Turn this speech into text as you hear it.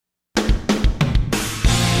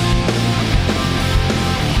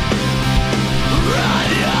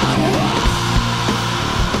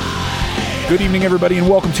Good evening, everybody, and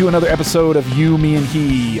welcome to another episode of You, Me, and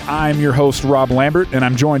He. I'm your host, Rob Lambert, and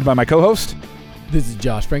I'm joined by my co-host. This is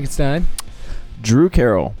Josh Frankenstein. Drew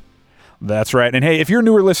Carroll. That's right. And hey, if you're a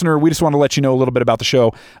newer listener, we just want to let you know a little bit about the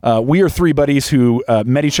show. We are three buddies who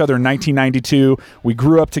met each other in 1992. We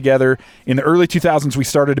grew up together. In the early 2000s, we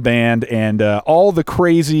started a band, and all the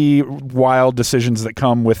crazy, wild decisions that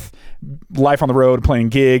come with life on the road, playing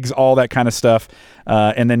gigs, all that kind of stuff.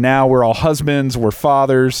 And then now we're all husbands, we're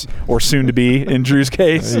fathers, or soon to be in Drew's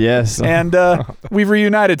case. Yes. And we've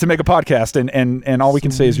reunited to make a podcast, and all we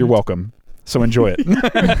can say is you're welcome. So enjoy it.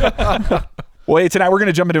 Well, hey, tonight we're going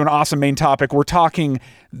to jump into an awesome main topic. We're talking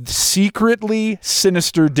secretly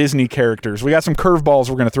sinister Disney characters. We got some curveballs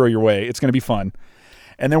we're going to throw your way. It's going to be fun.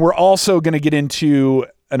 And then we're also going to get into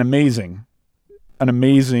an amazing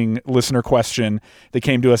listener question that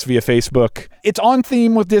came to us via Facebook. It's on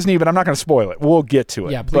theme with Disney, but I'm not going to spoil it. We'll get to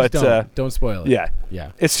it. Yeah, please but, don't spoil it.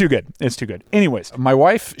 Yeah. It's too good. Anyways, my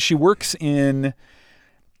wife, she works for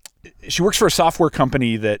a software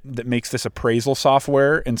company that makes this appraisal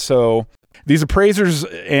software. And so these appraisers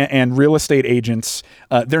and real estate agents,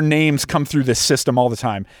 their names come through this system all the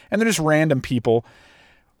time. And they're just random people.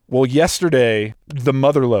 Well, yesterday, the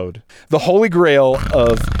motherlode, the holy grail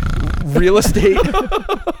of real estate,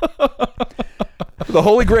 the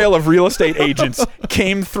holy grail of real estate agents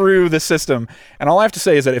came through the system. And all I have to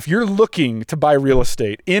say is that if you're looking to buy real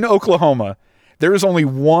estate in Oklahoma, there is only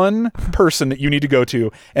one person that you need to go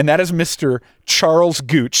to, and that is Mr. Charles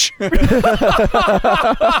Gooch.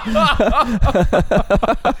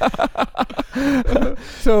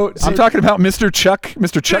 So I'm talking about Mr. Chuck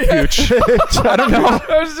Gooch. I don't know.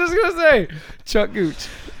 I was just gonna say Chuck Gooch.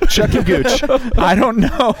 Chucky Gooch. I don't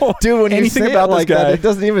know, Dude, when anything you say about it like this guy. that, it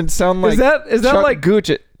doesn't even sound like Is that Chuck like Gooch?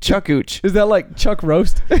 Chuck Gooch. Is that like Chuck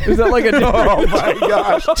Roast? Is that like a Oh my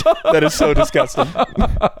gosh, that is so disgusting.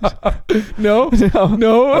 No.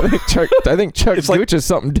 I think Chuck It's like- Gooch is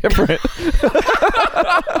something different.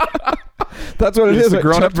 That's what it It's is. the like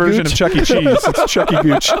grown-up Chuck version Gooch. of Chuck E. Cheese. It's Chucky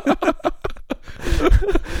Gooch.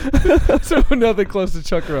 So nothing close to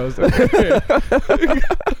Chuck Roast. Okay.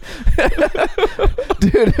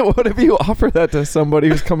 Dude, what if you offer that to somebody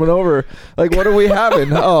who's coming over? Like, what are we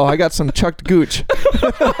having? Oh, I got some Chuck Gooch.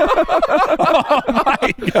 Oh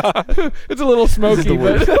my god. It's a little smoky,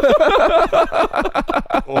 but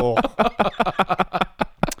Oh.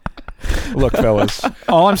 Look, fellas,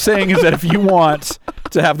 all I'm saying is that if you want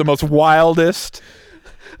to have the most wildest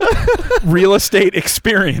real estate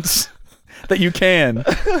experience that you can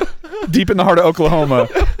deep in the heart of Oklahoma,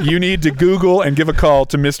 you need to Google and give a call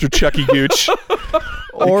to Mr. Chucky Gooch.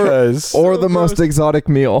 Or the most exotic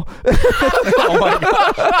meal. Oh my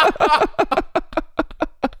god.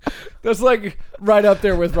 that's like right up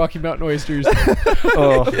there with Rocky Mountain oysters.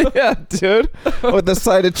 Oh. Yeah, dude. With the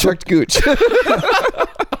side of Chuck Gooch.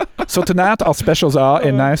 So tonight our specials are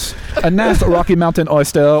a nice Rocky Mountain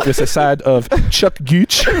oyster with a side of Chuck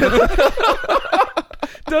Gooch.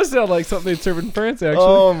 Does sound like something they'd serve in France, actually.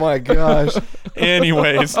 Oh my gosh.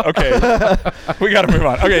 Anyways, okay. We got to move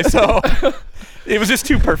on. Okay, so it was just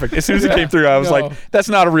too perfect. As soon as it came through, I was like, that's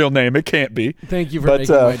not a real name. It can't be. Thank you for But,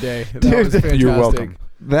 making my day. That dude, was fantastic. you're welcome.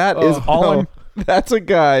 That Oh. is All that's a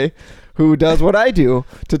guy who does what I do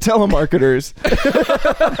to telemarketers.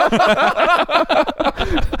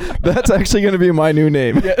 That's actually going to be my new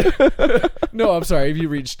name. No, I'm sorry. Have you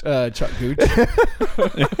reached Chuck Gooch?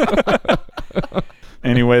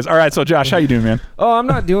 Anyways, all right. So Josh, how you doing, man? Oh, I'm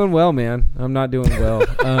not doing well, man. I'm not doing well.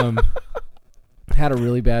 Had a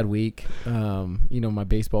really bad week. My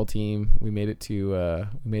baseball team, we made it to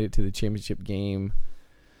the championship game.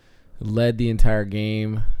 Led the entire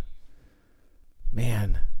game.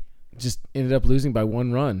 Man, just ended up losing by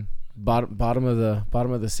 1 run. Bottom of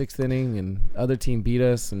the sixth inning, and other team beat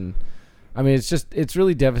us. And I mean, it's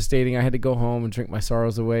really devastating. I had to go home and drink my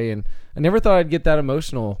sorrows away, and I never thought I'd get that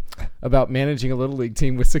emotional about managing a little league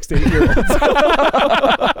team with 6 to 8 year olds.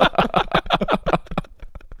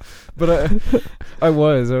 But I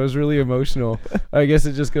was really emotional. I guess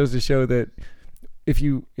it just goes to show that if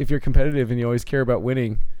you're competitive and you always care about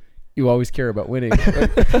winning, you always care about winning.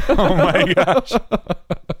 Oh my gosh.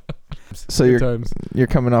 So you're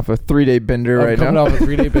coming off a 3-day bender right now. I'm coming off a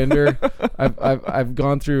 3-day bender. I've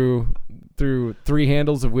gone through 3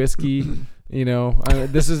 handles of whiskey.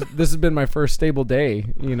 This has been my first stable day.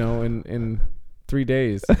 In 3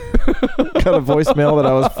 days. Got a voicemail that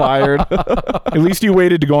I was fired. At least you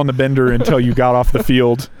waited to go on the bender until you got off the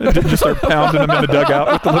field. Didn't just start pounding them in the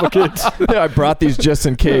dugout with the little kids. I brought these just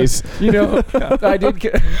in case. I did.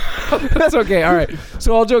 That's okay. All right.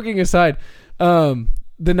 So all joking aside,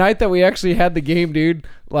 the night that we actually had the game, dude,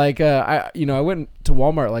 I went to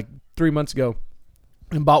Walmart like 3 months ago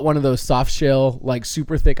and bought one of those soft shell, like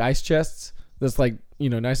super thick ice chests that's like,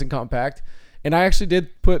 nice and compact. And I actually did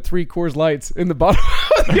put 3 Coors Lights in the bottom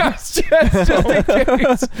of the ice chest just in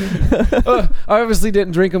case. I obviously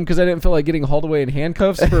didn't drink them because I didn't feel like getting hauled away in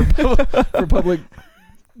handcuffs for public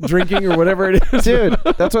drinking or whatever it is. Dude,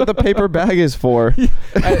 that's what the paper bag is for.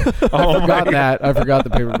 I forgot that. I forgot the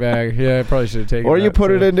paper bag. Yeah, I probably should have taken it. Or you put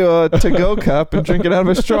it into a to-go cup and drink it out of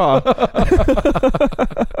a straw.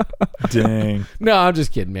 Dang. No, I'm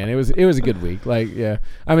just kidding, man. It was a good week. Like, yeah.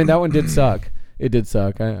 I mean, that one did suck. It did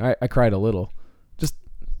suck. I cried a little.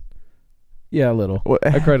 Yeah, a little. What?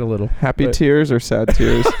 I cried a little. Happy tears or sad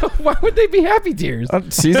tears? Why would they be happy tears?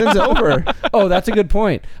 Season's over. Oh, that's a good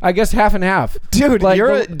point. I guess half and half. Dude, Like,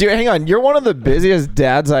 dude, hang on. You're one of the busiest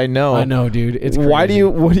dads I know. I know, dude. It's crazy.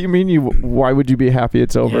 What do you mean why would you be happy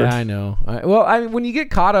it's over? Yeah, I know. When you get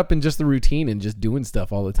caught up in just the routine and just doing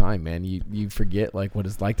stuff all the time, man, you forget like what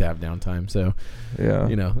it's like to have downtime. So, Yeah.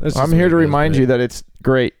 that's just I'm the here way to it goes, remind but you that it's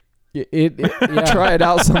great. yeah. Try it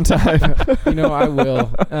out sometime. I will.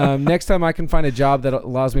 Next time I can find a job that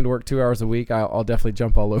allows me to work 2 hours a week, I'll definitely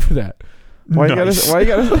jump all over that. Why Nice. you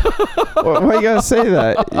gotta say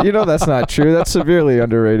that? That's not true. That's severely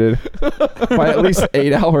underrated by at least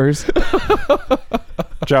 8 hours.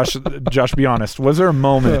 Josh, be honest. Was there a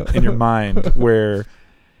moment in your mind where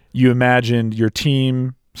you imagined your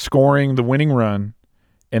team scoring the winning run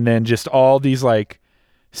and then just all these like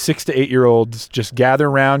 6 to 8 year olds just gather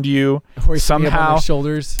around you? Hoisting me up on Somehow their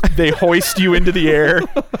shoulders. they hoist you into the air.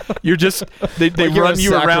 You're just they Like you're run a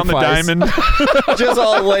you around the sacrifice. diamond. Just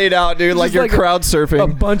all laid out, dude, like Just you're like a- crowd A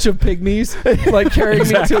surfing. bunch of pygmies like carrying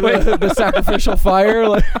Exactly. me to the sacrificial fire.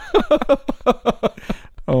 Like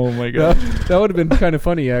Oh my god. that would have been kind of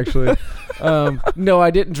funny, actually. No, I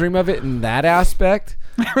didn't dream of it in that aspect.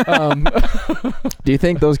 Do you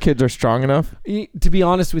think those kids are strong enough? To be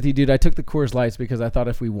honest with you, dude, I took the Coors Lights because I thought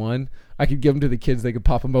if we won, I could give them to the kids. They could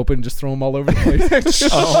pop them open and just throw them all over the place.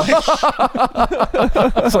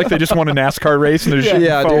 It's like they just won a NASCAR race and there's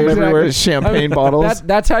Yeah, foam dude. everywhere. There's champagne bottles.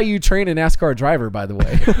 That's how you train a NASCAR driver, by the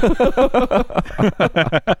way.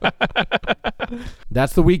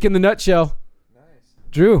 That's the week in the nutshell.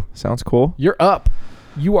 Drew, Sounds cool. you're up.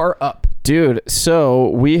 You are up. Dude, so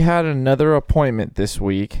we had another appointment this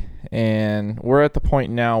week, and we're at the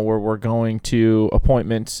point now where we're going to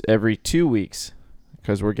appointments every 2 weeks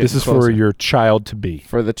because we're getting This is closer. for your child to be.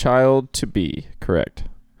 For the child to be, correct.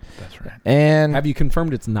 That's right. And Have you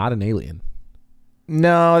confirmed it's not an alien?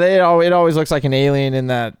 no, it always looks like an alien in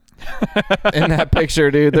that picture,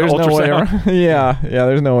 dude. There's no way ultrasound. around. yeah,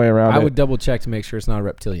 there's no way around I it. would double check to make sure it's not a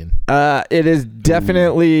reptilian. It is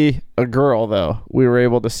definitely a girl, though. We were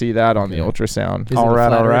able to see that on the Okay. ultrasound. Is All it right, a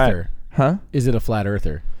flat all right. earther? Huh? Is it a flat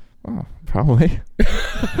earther? Oh, probably.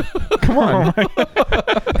 Come on.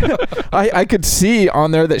 I could see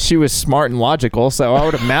on there that she was smart and logical, so I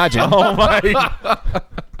would imagine. Oh my.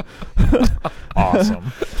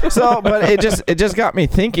 Awesome. So, but it just got me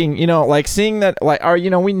thinking, like seeing that, like,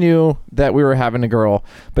 we knew that we were having a girl,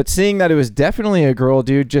 but seeing that it was definitely a girl,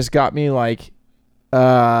 dude, just got me like, put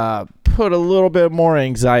a little bit more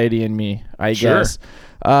anxiety in me, I Sure. guess.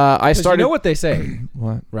 I 'Cause started. you know what they say,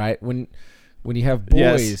 What? right? When you have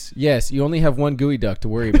boys, yes, you only have one gooey duck to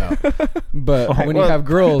worry about. But when you well- have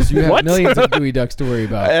girls, you have What? millions of gooey ducks to worry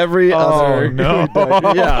about. Every Oh, other. no.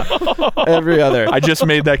 Yeah. Every other. I just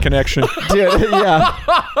made that connection. Dude, yeah.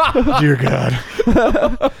 Dear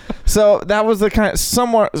God. So that was the kind of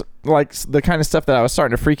stuff that I was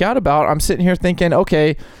starting to freak out about. I'm sitting here thinking,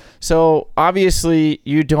 okay, so obviously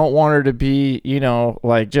you don't want her to be,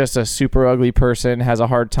 like just a super ugly person, has a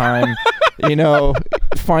hard time,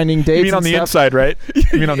 finding dates. You mean on and the stuff. inside, right?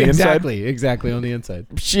 You mean on the inside? Exactly on the inside.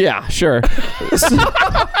 Yeah, sure.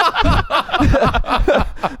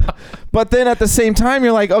 But then at the same time,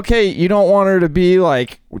 you're like, okay, you don't want her to be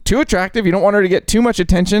like too attractive. You don't want her to get too much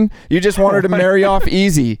attention. You just want her to marry off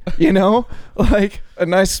easy, like a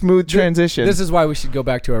nice smooth transition. This is why we should go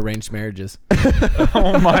back to arranged marriages.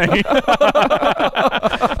 Oh my.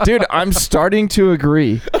 Dude, I'm starting to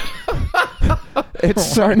agree. It's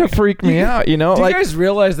starting to freak me out, Do like you guys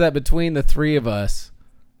realize that between the three of us,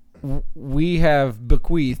 we have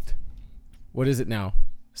bequeathed, what is it now?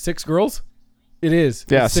 6 girls? It is.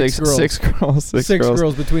 yeah, It's six girls. Six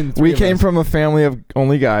girls between the three We of came us. from a family of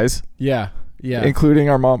only guys, Yeah. including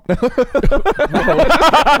our mom. What?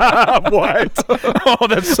 Oh,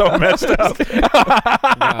 that's so messed up.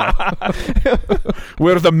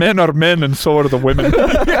 Where the men are men and so are the women.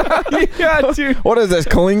 Yeah, dude. What is this,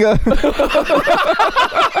 Kalinga?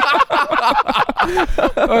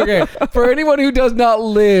 Okay, for anyone who does not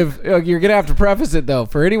live, you're gonna have to preface it though.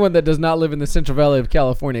 For anyone that does not live in the Central Valley of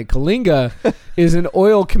California, Coalinga is an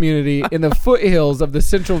oil community in the foothills of the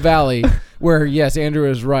Central Valley, where yes, Andrew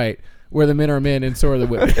is right, where the men are men and so are the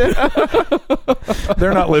women.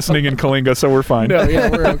 They're not listening in Coalinga, so we're fine. No, yeah,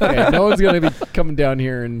 we're okay. No one's gonna be coming down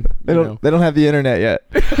here and They don't have the internet yet.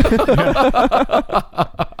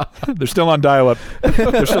 They're still on dial-up.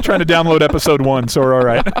 They're still trying to download episode 1, so we're all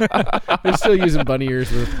right. They're still using bunny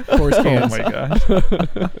ears with horse Oh cans. my gosh.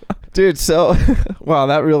 Dude, so wow,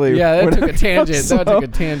 that really Yeah, that went- took a tangent. So- That took a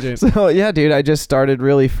tangent. So yeah, dude, I just started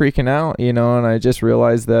really freaking out, and I just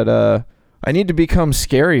realized that I need to become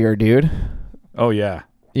scarier, dude. Oh yeah.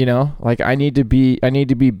 Like I need to be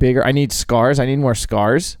bigger. I need scars. I need more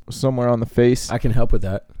scars somewhere on the face. I can help with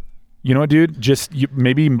that. You know what, dude? Just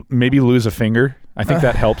maybe lose a finger. I think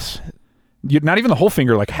that helps. Not even the whole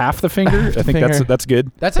finger, like half the finger. Half the I think finger. that's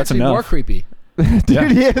good. That's actually enough. more creepy.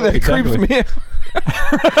 Dude, yeah, that exactly. creeps me out.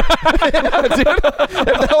 Yeah, dude,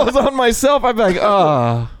 if that was on myself, I'd be like,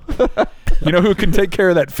 oh. You know who can take care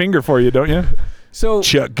of that finger for you, don't you? So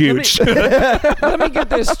Chuck Gooch. let me get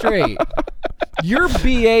this straight. You're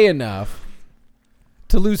BA enough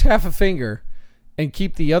to lose half a finger and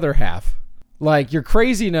keep the other half. Like you're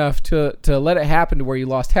crazy enough to let it happen to where you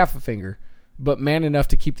lost half a finger, but man enough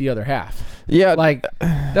to keep the other half. Yeah, Like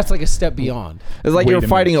that's like a step beyond. it's like Wait you're a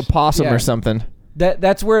fighting minute. a possum Yeah. or something.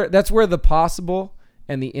 That's where the possible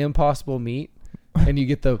and the impossible meet, and you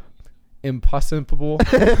get the impossible.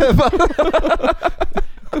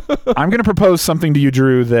 I'm going to propose something to you,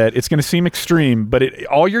 Drew, that it's going to seem extreme, but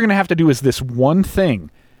all you're going to have to do is this one thing,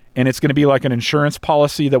 and it's going to be like an insurance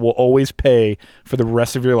policy that will always pay for the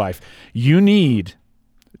rest of your life. You need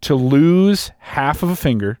to lose half of a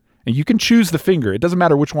finger, and you can choose the finger. It doesn't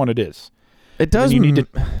matter which one it is. It does. you need to-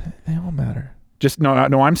 They all matter. Just no.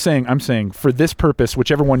 I'm saying for this purpose,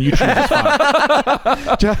 whichever one you choose is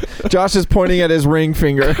fine. Josh is pointing at his ring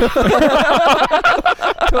finger.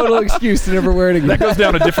 Total excuse to never wear it again. That goes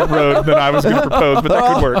down a different road than I was going to propose, but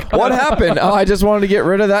that could work. What happened? Oh, I just wanted to get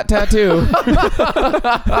rid of that tattoo.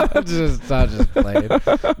 I'm just playing.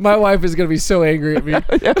 My wife is gonna be so angry at me.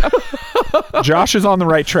 Josh is on the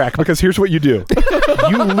right track because here's what you do: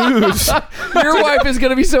 you lose. Your wife is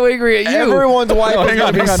gonna be so angry at you. Everyone's wife Oh, is hang gonna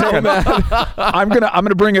on, be hang on, so hang on. mad. I'm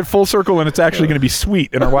gonna bring it full circle, and it's actually gonna be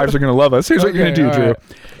sweet, and our wives are gonna love us. Here's what you're gonna do, Okay, Drew. all right.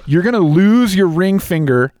 You're gonna lose your ring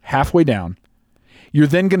finger halfway down. You're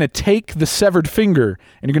then gonna take the severed finger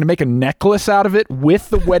and you're gonna make a necklace out of it with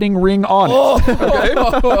the wedding ring on it.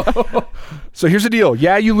 Okay? So here's the deal.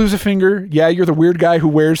 Yeah, you lose a finger. Yeah, you're the weird guy who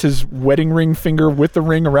wears his wedding ring finger with the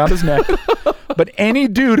ring around his neck. But any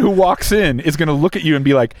dude who walks in is gonna look at you and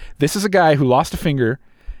be like, "This is a guy who lost a finger.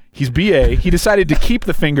 He's BA. He decided to keep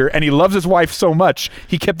the finger, and he loves his wife so much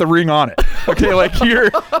he kept the ring on it." Okay, like you're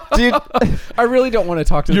Dude, I really don't want to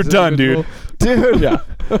talk to you're this done, individual. dude, yeah.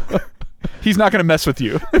 He's not gonna mess with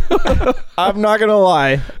you. I'm not gonna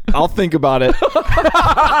lie. I'll think about it.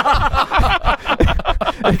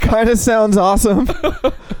 It kind of sounds awesome,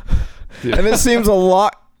 and it seems a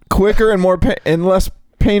lot quicker and and less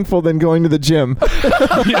painful than going to the gym.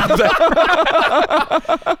 Yeah,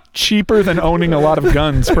 exactly. Cheaper than owning a lot of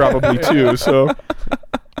guns, probably too. So,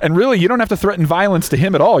 and really, you don't have to threaten violence to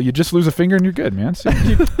him at all. You just lose a finger and you're good, man. So,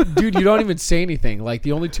 Dude, you don't even say anything. Like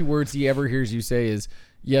the only two words he ever hears you say is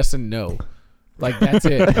yes and no. Like that's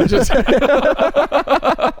it. Just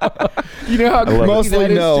you know how creepy Mostly that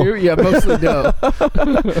is no. too? Yeah, mostly no.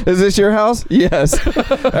 Is this your house? Yes.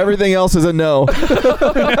 Everything else is a no.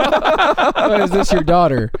 Oh, is this your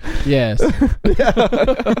daughter? Yes.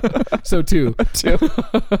 So two.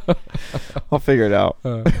 I'll figure it out.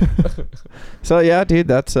 So yeah, dude,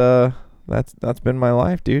 that's been my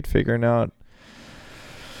life, dude. Figuring out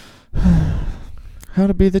how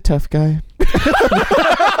to be the tough guy.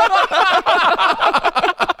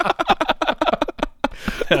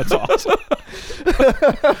 that's awesome.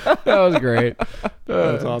 That was great.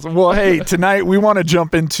 That's awesome. Well, hey, tonight we want to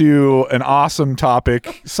jump into an awesome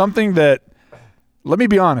topic, something that, let me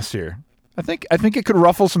be honest here, I think it could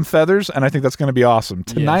ruffle some feathers, and I think that's going to be awesome.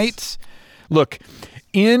 Tonight, look,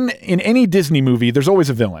 in any Disney movie, there's always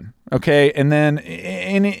a villain, okay? And then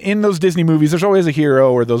in those Disney movies, there's always a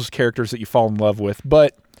hero or those characters that you fall in love with.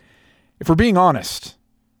 But if we're being honest,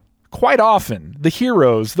 quite often, the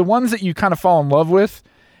heroes, the ones that you kind of fall in love with,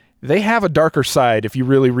 they have a darker side if you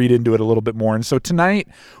really read into it a little bit more. And so tonight,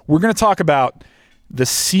 we're going to talk about the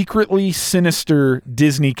secretly sinister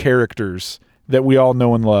Disney characters that we all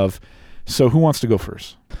know and love. So who wants to go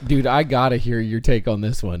first? Dude, I gotta hear your take on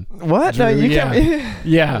this one. What? No, Drew, you yeah. can't.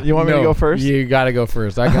 Yeah. You want me to go first? You gotta go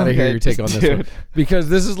first. I gotta hear Okay, your take on this one. dude. Because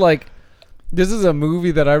this is like This is a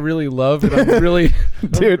movie that I really love, and I'm really,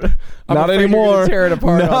 Dude, I'm not afraid you're anymore. gonna tear it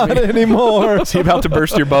apart on Not me. anymore. Is he about to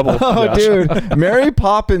burst your bubble? Oh, Josh? dude, Mary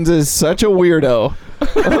Poppins is such a weirdo.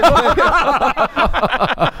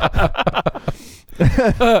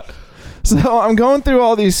 So I'm going through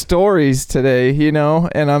all these stories today, you know,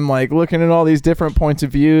 and I'm like looking at all these different points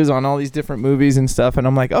of views on all these different movies and stuff, and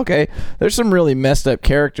I'm like, okay, there's some really messed up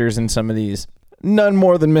characters in some of these. None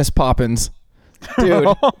more than Miss Poppins. Dude,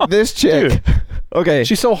 this chick. Dude. Okay.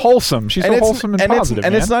 She's so wholesome. She's so wholesome and positive,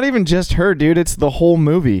 and man. it's not even just her, dude. It's the whole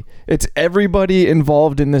movie. It's everybody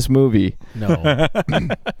involved in this movie. No.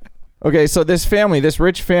 Okay, so this family, this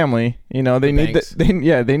rich family, you know, they need Banks.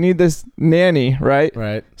 they need this nanny, right?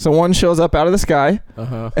 Right. So one shows up out of the sky.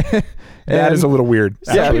 Uh-huh. That is a little weird,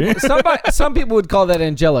 Yeah. actually. Some people would call that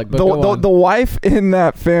angelic, but go on. The wife in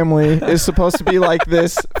that family is supposed to be like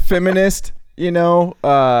this feminist, you know,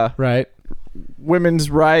 right. women's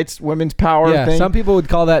rights, women's power Yeah, thing. some people would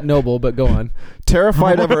call that noble, but go on.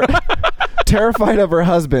 Terrified of her terrified of her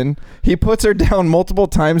husband. He puts her down multiple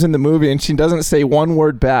times in the movie and she doesn't say one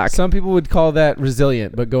word back. Some people would call that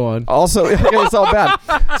resilient, but go on. Also, okay, it's all bad.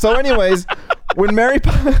 So anyways, when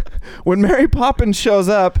Mary Poppins shows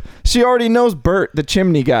up, she already knows Bert, the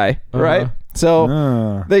chimney guy, right?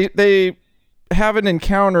 So they have an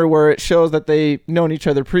encounter where it shows that they've known each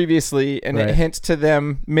other previously, and Right. it hints to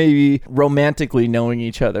them maybe romantically knowing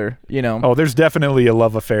each other, you know. Oh, there's definitely a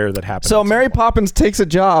love affair that happens. So Mary Poppins takes a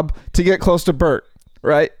job to get close to Bert,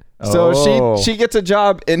 right? So Oh. she gets a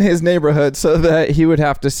job in his neighborhood so that he would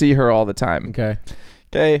have to see her all the time. Okay.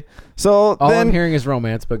 Okay. So All then I'm hearing is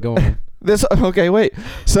romance, but go on. wait.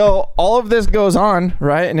 So all of this goes on,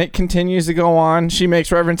 right? And it continues to go on. She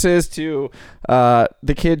makes references to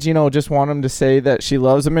the kids, you know, just want them to say that she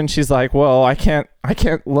loves them, and she's like, well, I can't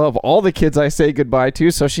love all the kids I say goodbye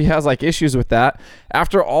to. So she has like issues with that.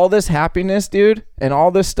 After all this happiness, dude, and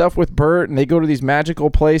all this stuff with Bert, and they go to these magical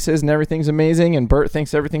places and everything's amazing, and Bert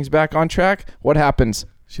thinks everything's back on track. What happens?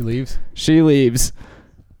 She leaves. She leaves.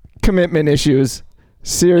 Commitment issues.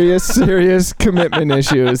 Serious commitment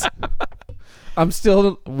issues. I'm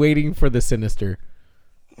still waiting for the sinister.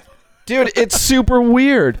 Dude, it's super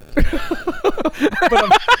weird.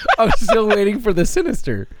 I'm still waiting for the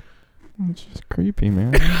sinister. It's just creepy,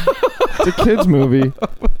 man. It's a kid's movie.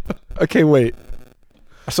 Okay, wait.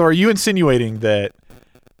 So are you insinuating that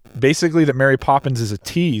basically that Mary Poppins is a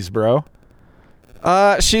tease, bro?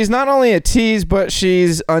 She's not only a tease, but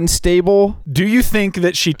she's unstable. Do you think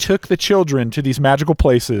that she took the children to these magical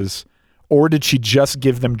places, or did she just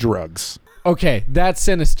give them drugs? Okay, that's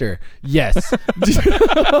sinister. Yes.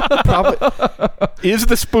 Probably. Is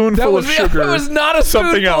the spoonful of sugar That was not a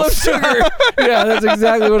something spoonful else? of sugar. Yeah, that's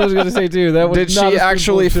exactly what I was going to say too. That was Did not a she spoonful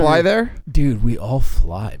actually of sugar. fly there? Dude, we all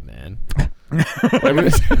fly, man.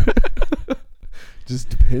 Just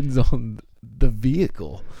depends on the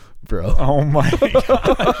vehicle, bro. Oh my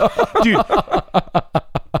God.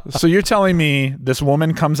 Dude. So you're telling me this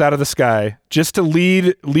woman comes out of the sky just to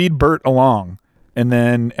lead Bert along, and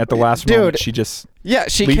then at the last moment she just Yeah,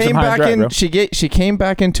 she leaves came him high and back dry, in. bro. She came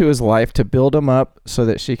back into his life to build him up so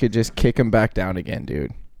that she could just kick him back down again,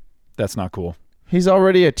 dude. that's not cool. He's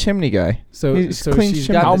already a chimney guy. So He's clean she's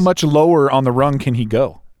chimney. got How this- much lower on the rung can he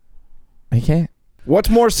go? He can't. What's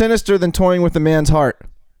more sinister than toying with a man's heart?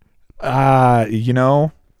 You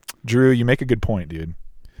know, Drew, you make a good point, dude.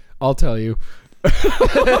 I'll tell you.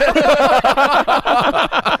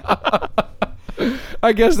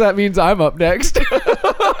 I guess that means I'm up next.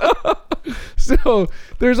 So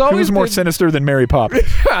there's always Who's more been- sinister than Mary Poppins?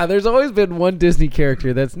 Yeah, there's always been one Disney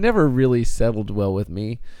character that's never really settled well with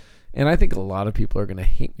me. And I think a lot of people are going to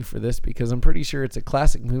hate me for this because I'm pretty sure it's a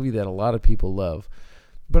classic movie that a lot of people love.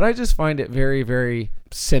 But I just find it very, very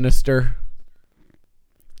sinister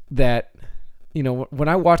that, you know, when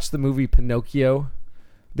I watch the movie Pinocchio,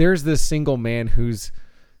 there's this single man who's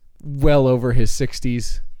well over his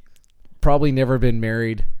 60s, probably never been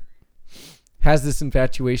married, has this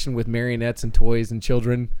infatuation with marionettes and toys and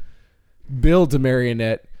children, builds a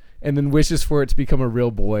marionette, and then wishes for it to become a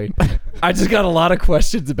real boy. I just got a lot of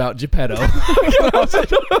questions about Geppetto.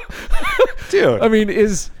 Dude, I mean,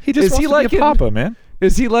 is he just is wants he to like be a papa, man.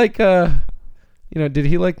 Is he like you know, did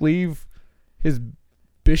he like leave his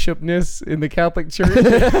bishopness in the Catholic Church?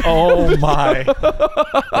 Oh my.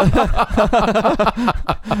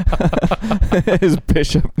 His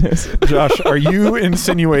bishopness. Josh, are you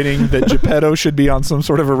insinuating that Geppetto should be on some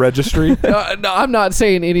sort of a registry? No, I'm not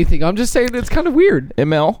saying anything. I'm just saying it's kind of weird.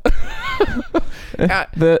 ML.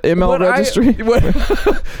 The ML What registry.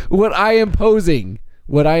 What I am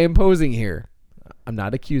posing here, I'm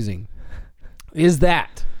not accusing, is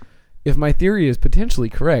that if my theory is potentially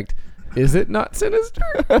correct, Is it not sinister?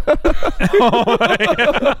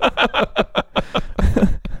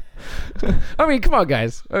 I mean, come on,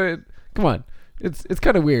 guys. Come on. It's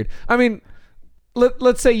kind of weird. I mean,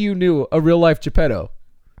 let's say you knew a real life Geppetto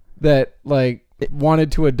that like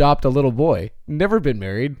wanted to adopt a little boy, never been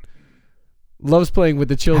married, loves playing with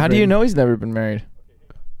the children. How do you know he's never been married?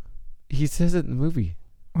 He says it in the movie.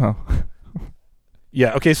 Oh.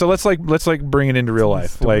 Yeah. Okay. So let's bring it into real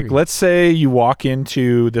life. Story. Like, let's say you walk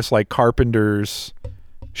into this like carpenter's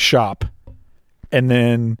shop, and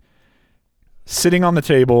then sitting on the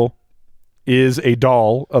table is a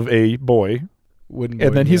doll of a boy. Wouldn't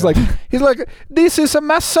And then he's like, this is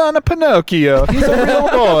my son Pinocchio. He's a real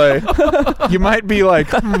boy. You might be like,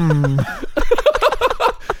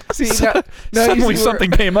 see, suddenly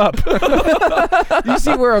something came up. You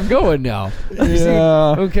see where I'm going now. You see?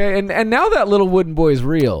 Okay, and now that little wooden boy is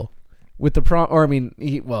real, with the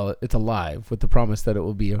it's alive with the promise that it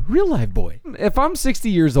will be a real live boy. If I'm 60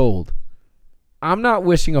 years old, I'm not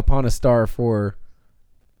wishing upon a star for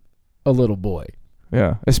a little boy.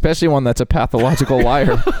 Yeah, especially one that's a pathological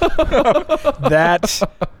liar.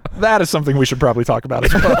 That is something we should probably talk about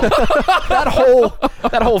as well.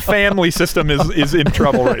 that whole family system is in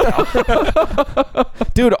trouble right now.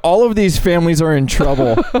 Dude, all of these families are in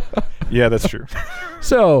trouble. Yeah, that's true.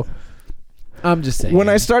 So, I'm just saying. When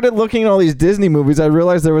I started looking at all these Disney movies, I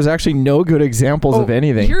realized there was actually no good examples of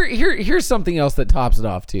anything. Here's something else that tops it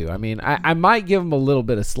off too. I mean, I might give him a little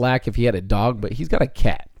bit of slack if he had a dog, but he's got a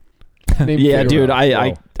cat. Yeah, dude,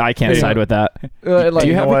 I can't side with that. Do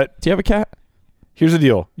you have a cat? Here's the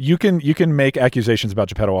deal. You can make accusations about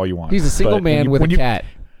Geppetto all you want. He's a single man with a cat.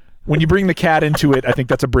 When you bring the cat into it, I think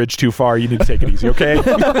that's a bridge too far. You need to take it easy, okay?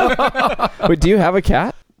 Wait, do you have a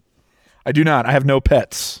cat? I do not. I have no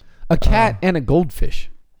pets. A cat and a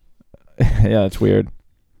goldfish. Yeah, that's weird.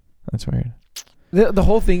 That's weird. The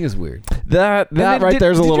whole thing is weird. That right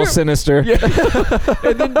there's a little sinister. Yeah.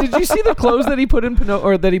 And then did you see the clothes that he put in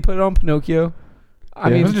that he put on Pinocchio? I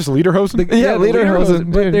mean, was it just lederhosen?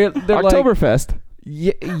 Lederhosen. But they're Oktoberfest.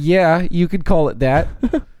 Like, yeah, you could call it that.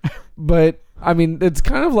 But I mean, it's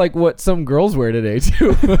kind of like what some girls wear today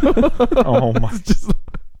too. Oh my!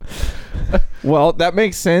 Well, that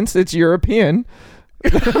makes sense. It's European.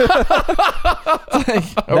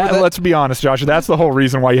 Let's be honest, Josh. That's the whole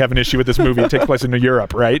reason why you have an issue with this movie. It takes place in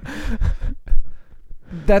Europe, right?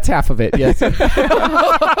 That's half of it. Yes.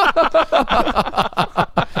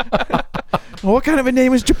 What kind of a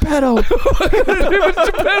name is Geppetto?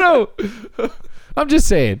 I'm just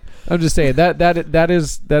saying that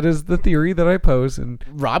is the theory that I pose, and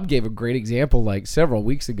Rob gave a great example like several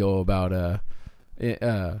weeks ago about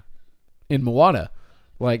in Moana,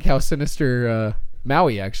 like how sinister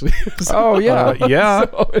Maui actually is. Oh yeah, yeah.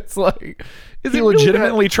 So it's like he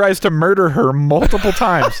legitimately tries to murder her multiple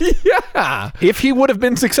times. Yeah. If he would have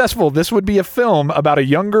been successful, this would be a film about a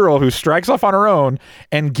young girl who strikes off on her own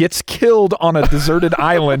and gets killed on a deserted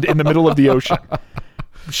island in the middle of the ocean.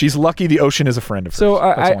 She's lucky the ocean is a friend of hers. So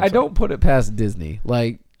I don't put it past Disney.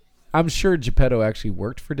 Like, I'm sure Geppetto actually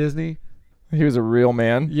worked for Disney. He was a real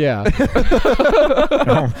man. Yeah.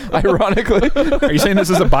 Ironically. Are you saying this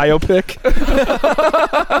is a biopic?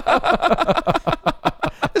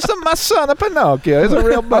 It's my son, Pinocchio. He's a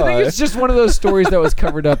real boy. I think it's just one of those stories that was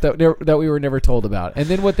covered up that we were never told about. And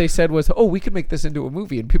then what they said was, "Oh, we could make this into a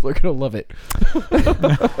movie, and people are going to love it."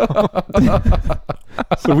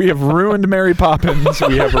 So we have ruined Mary Poppins.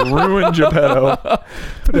 We have ruined Geppetto.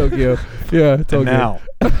 Pinocchio. Yeah, it's all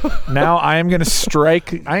now I am going to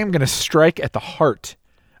strike at the heart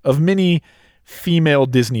of many female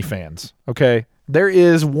Disney fans. Okay,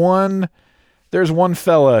 there's one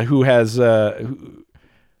fella who has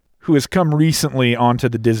come recently onto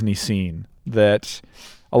the Disney scene that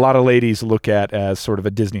a lot of ladies look at as sort of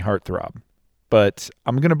a Disney heartthrob. But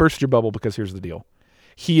I'm going to burst your bubble because here's the deal.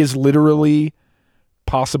 He is literally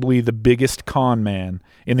possibly the biggest con man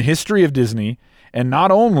in the history of Disney. And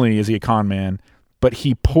not only is he a con man, but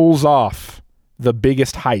he pulls off the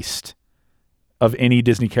biggest heist of any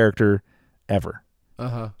Disney character ever.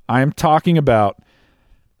 Uh-huh. I am talking about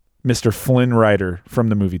Mr. Flynn Rider from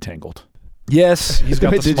the movie Tangled. Yes, he's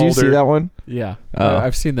got the Did smolder. you see that one? Yeah. Oh.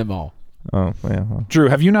 I've seen them all. Oh, yeah. Well. Drew,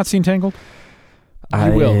 have you not seen Tangled?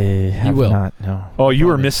 You will. You will. Not, no. Oh, you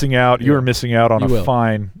are missing out. You are missing out on a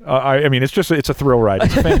fine. I mean, it's a thrill ride.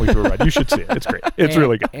 It's a family thrill ride. You should see it. It's great. It's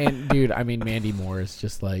really good. And dude, I mean, Mandy Moore is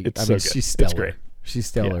just like, It's so good. she's stellar. It's great. She's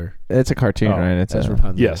stellar. Yeah. It's a cartoon, right? It's as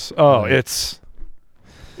Rapunzel. Yes. Oh, it's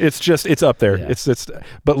up there. Yeah.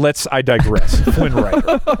 But I digress. Flynn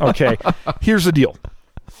Rider. Okay. Here's the deal.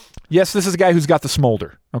 Yes, this is a guy who's got the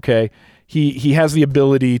smolder. Okay. He has the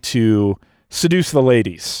ability to seduce the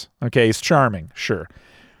ladies. Okay, he's charming, sure.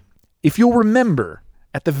 If you'll remember,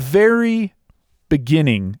 at the very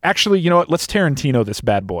beginning, actually, you know what? Let's Tarantino this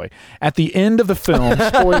bad boy. At the end of the film,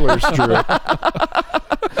 spoilers, Drew.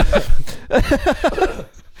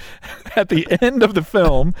 At the end of the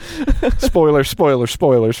film, spoilers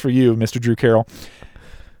for you, Mr. Drew Carroll.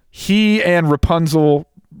 He and Rapunzel,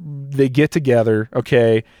 they get together,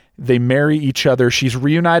 okay? They marry each other. She's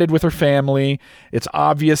reunited with her family. It's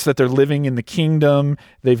obvious that they're living in the kingdom.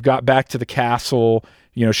 They've got back to the castle.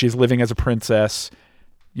 You know, she's living as a princess.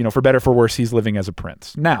 You know, for better or for worse, he's living as a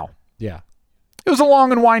prince. Now, Yeah. it was a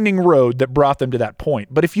long and winding road that brought them to that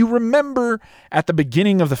point. But if you remember at the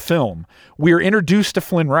beginning of the film, we are introduced to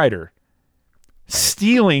Flynn Rider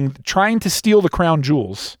trying to steal the crown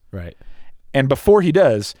jewels. Right. And before he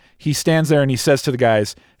does, he stands there and he says to the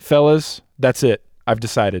guys, fellas, that's it. I've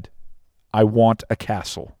decided. I want a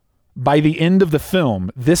castle. By the end of the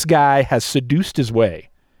film, this guy has seduced his way.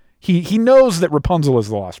 He knows that Rapunzel is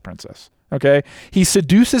the lost princess. Okay? He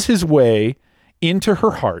seduces his way into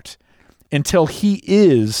her heart until he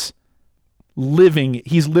is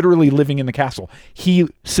he's literally living in the castle. He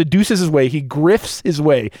seduces his way, he grifts his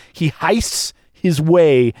way, he heists his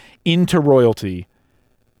way into royalty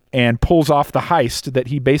and pulls off the heist that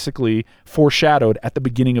he basically foreshadowed at the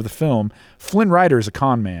beginning of the film. Flynn Rider is a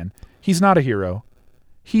con man. He's not a hero.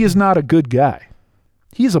 He is not a good guy.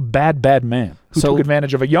 He is a bad, bad man who took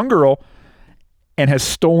advantage of a young girl and has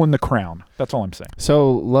stolen the crown. That's all I'm saying.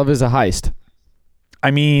 So Love is a Heist. I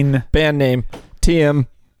mean... Band name, TM.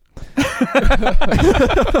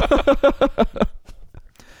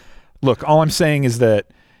 Look, all I'm saying is that,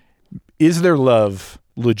 is their love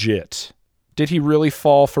legit? Did he really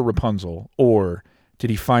fall for Rapunzel, or did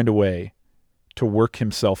he find a way to work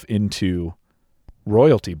himself into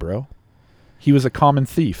royalty, bro? He was a common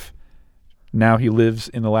thief. Now he lives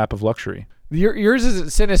in the lap of luxury. Yours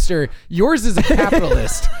isn't sinister. Yours is a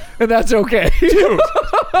capitalist, and that's okay. Dude,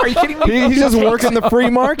 are you kidding me? He's just working the free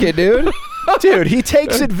market, dude. Dude, he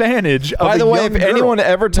takes advantage of By the way, if young girl. anyone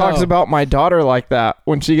ever talks No. about my daughter like that,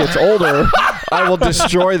 when she gets older, I will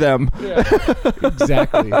destroy them.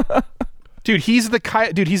 Exactly. Dude, he's the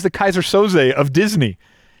Kaiser Soze of Disney.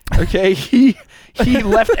 Okay, he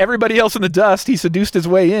left everybody else in the dust. He seduced his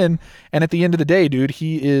way in, and at the end of the day, dude,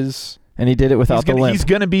 And he did it without the limp. he's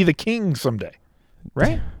gonna be the king someday,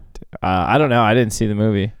 right? I don't know. I didn't see the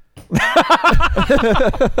movie.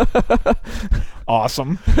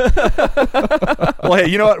 Awesome. Well, hey,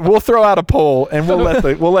 you know what? We'll throw out a poll, and we'll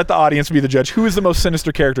let the audience be the judge. Who is the most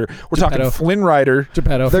sinister character? We're talking Geppetto. Flynn Rider.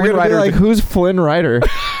 Geppetto. They're Flynn going to be Rider, like, who's Flynn Rider?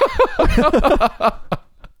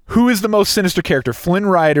 Who is the most sinister character? Flynn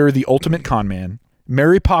Rider, the ultimate con man.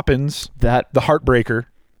 Mary Poppins, the heartbreaker.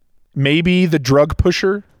 Maybe the drug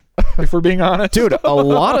pusher, if we're being honest. Dude, a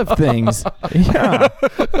lot of things. Yeah.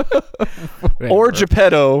 Or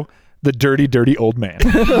Geppetto, the dirty, dirty old man.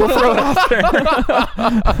 We'll throw it out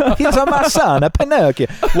there. He's my son, a Pinocchio.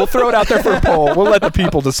 We'll throw it out there for a poll. We'll let the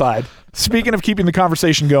people decide. Speaking of keeping the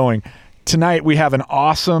conversation going, tonight we have an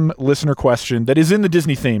awesome listener question that is in the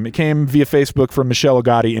Disney theme. It came via Facebook from Michelle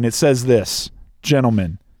Agati, and it says this: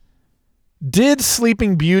 gentlemen, did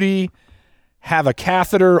Sleeping Beauty have a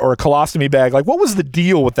catheter or a colostomy bag? Like, what was the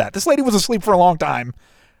deal with that? This lady was asleep for a long time.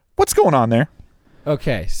 What's going on there?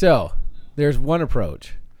 Okay, so there's one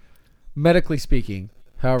approach. Medically speaking,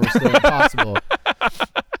 however, still impossible.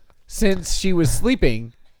 Since she was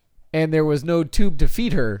sleeping and there was no tube to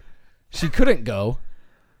feed her, she couldn't go.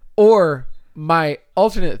 Or my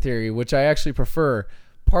alternate theory, which I actually prefer,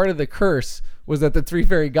 part of the curse was that the three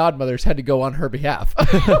fairy godmothers had to go on her behalf.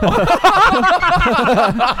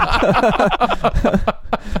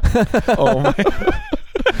 Oh my.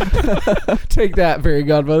 Take that, fairy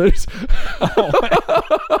godmothers.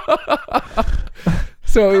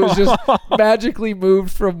 So it was just magically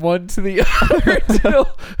moved from one to the other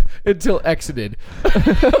until exited.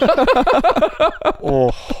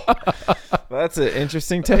 Oh. That's an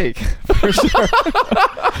interesting take, for sure.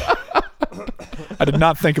 I did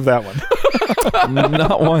not think of that one.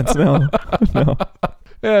 Not once, no.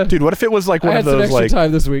 Yeah. Dude, what if it was like one I of had some those extra like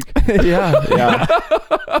time this week. Yeah.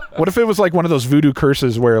 what if it was like one of those voodoo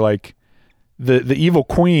curses where like the evil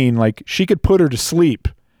queen, like she could put her to sleep,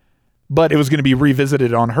 but it was going to be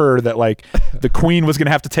revisited on her that like the queen was going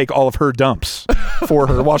to have to take all of her dumps for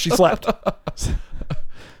her while she slept.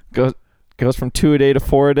 Goes from 2 a day to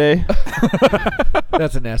 4 a day.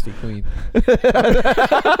 That's a nasty queen.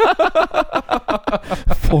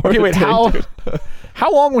 Okay, wait,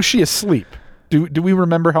 how long was she asleep? Do we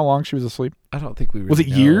remember how long she was asleep? I don't think we really Was it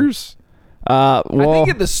know. years? I Well, think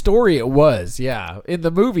in the story it was, yeah. In the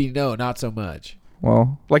movie, no, not so much.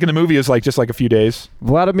 Well, Like in the movie, it's like just like a few days.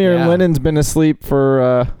 Vladimir Yeah. Lenin's been asleep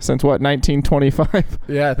for since what, 1925?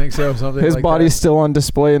 Yeah, I think so. Something His like body's that. still on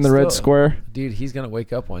display in the Red Still- Square. Dude, he's gonna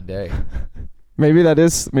wake up one day. Maybe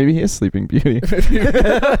he is Sleeping Beauty.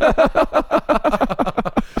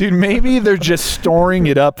 Dude, maybe they're just storing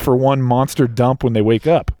it up for one monster dump when they wake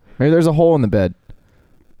up. Maybe there's a hole in the bed.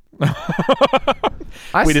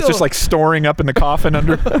 Wait, it's just like storing up in the coffin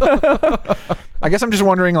under. I guess I'm just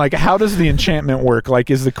wondering, like, how does the enchantment work? Like,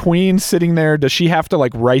 is the queen sitting there? Does she have to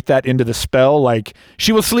like write that into the spell? Like,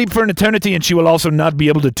 she will sleep for an eternity and she will also not be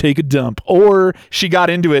able to take a dump. Or she got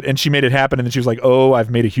into it and she made it happen and then she was like, oh, I've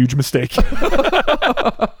made a huge mistake.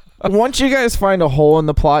 Once you guys find a hole in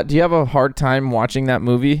the plot, do you have a hard time watching that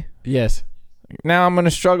movie? Yes. Now I'm going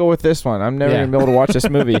to struggle with this one. I'm never Yeah. going to be able to watch this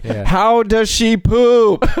movie. Yeah. How does she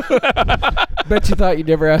poop? Bet you thought you'd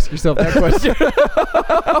never ask yourself that question.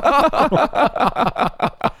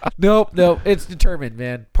 Nope. It's determined,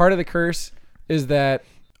 man. Part of the curse is that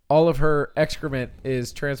all of her excrement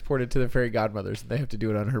is transported to the fairy godmothers, and they have to do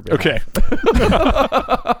it on her behalf. Okay.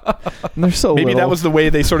 And they're so Maybe little. that was the way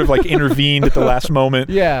they sort of like intervened at the last moment.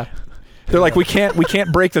 Yeah. They're like, we can't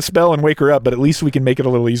break the spell and wake her up, but at least we can make it a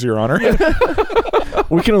little easier on her.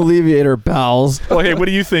 We can alleviate her bowels. Well, hey, what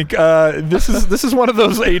do you think? This is one of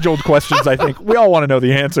those age-old questions. I think we all want to know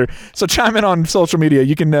the answer. So chime in on social media.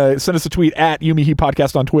 You can send us a tweet at YouMeHe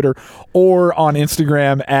Podcast on Twitter or on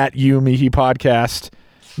Instagram at YouMeHe Podcast.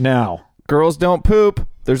 Now, Girls don't poop.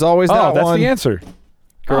 There's always that that's one. the answer.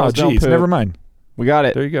 Girls don't geez, poop. never mind. We got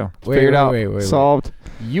it. There you go. Figured out. Solved.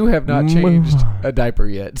 You have not changed a diaper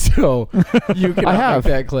yet, so you cannot have.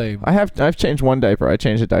 make that claim. I've changed one diaper. I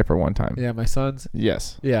changed a diaper one time. Yeah, my son's.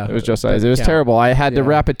 Yes. Yeah. It was just Doesn't size. It was count. terrible. I had to Yeah.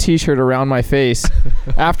 wrap a T-shirt around my face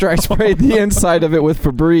after I sprayed the inside of it with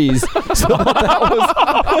Febreze. So that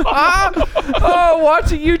was. Oh,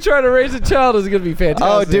 watching you try to raise a child is gonna be fantastic.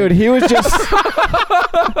 Oh, dude, he was just.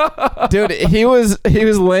 Dude, he was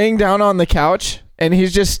laying down on the couch and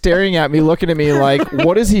he's just staring at me, looking at me like,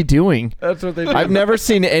 "What is he doing?" That's what they do. I've never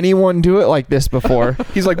seen anyone do it like this before.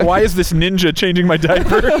 He's like, why is this ninja changing my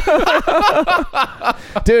diaper?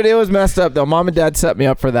 Dude, it was messed up though. Mom and Dad set me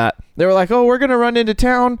up for that. They were like, "Oh, we're gonna run into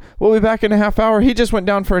town. We'll be back in a half hour. He just went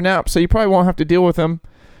down for a nap, so you probably won't have to deal with him."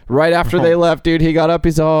 Right after they left, dude, he got up.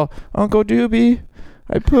 He's all, "Uncle Doobie,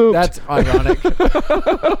 I pooped." That's ironic.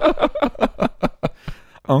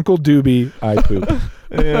 Uncle Doobie, I poop.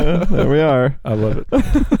 Yeah, there we are. I love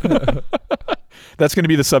it. That's going to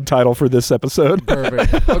be the subtitle for this episode.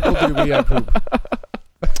 Perfect. Uncle Doobie, I poop.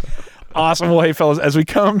 Awesome. Well, hey, fellas, as we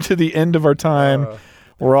come to the end of our time,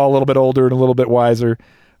 we're all a little bit older and a little bit wiser.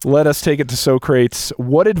 Let us take it to Socrates.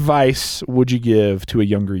 What advice would you give to a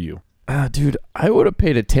younger you? Dude, I would have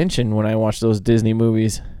paid attention when I watched those Disney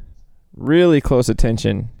movies. Really close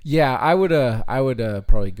attention. Yeah, I would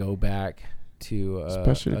probably go back to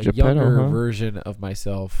Especially a Geppetto, younger huh? version of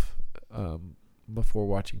myself before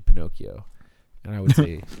watching Pinocchio, and I would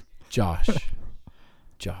say, Josh,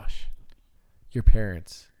 your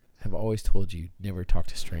parents have always told you never talk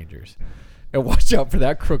to strangers, and watch out for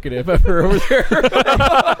that crooked emperor over there.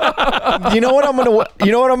 You know what I'm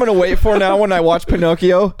gonna wait for now when I watch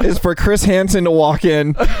Pinocchio is for Chris Hansen to walk in,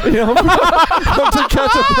 you know, to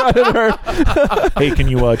catch a predator. Hey, can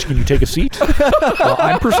you take a seat?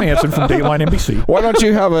 I'm Chris Hansen from Dateline NBC. Why don't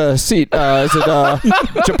you have a seat? Is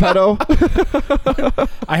it Geppetto?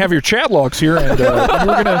 I have your chat logs here, and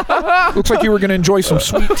looks like you were gonna enjoy some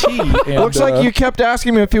sweet tea. And, Looks like you kept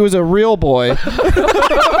asking me if he was a real boy.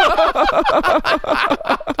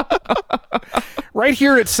 Right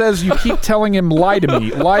here it says you keep telling him lie to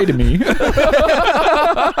me.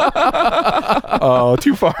 Oh,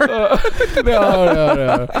 too far.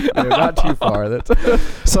 No, not too far. That's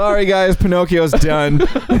Sorry, guys, Pinocchio's done.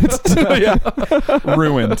 It's done. Yeah.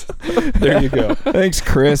 Ruined. There you go. Thanks,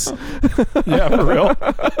 Chris. Yeah, for real.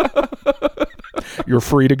 You're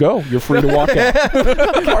free to go. You're free to walk out.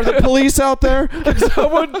 Are the police out there?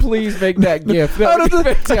 someone please make that gift. That would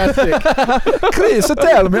be fantastic. Chris,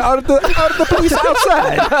 tell me, are the police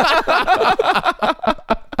outside?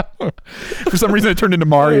 For some reason, it turned into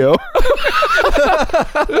Mario.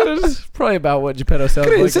 It's probably about what Geppetto sounds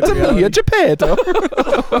Chris, like. it's in a me, reality. a Geppetto.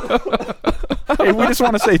 Hey, we just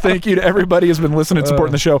want to say thank you to everybody who's been listening and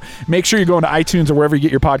supporting the show. Make sure you're going to iTunes or wherever you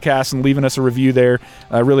get your podcasts and leaving us a review there.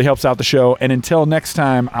 Really helps out the show. And until next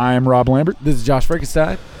time, I'm Rob Lambert. This is Josh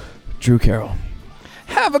Frankenstein. Drew Carroll.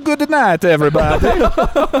 Have a good night, everybody.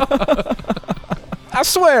 I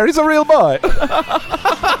swear, he's a real boy.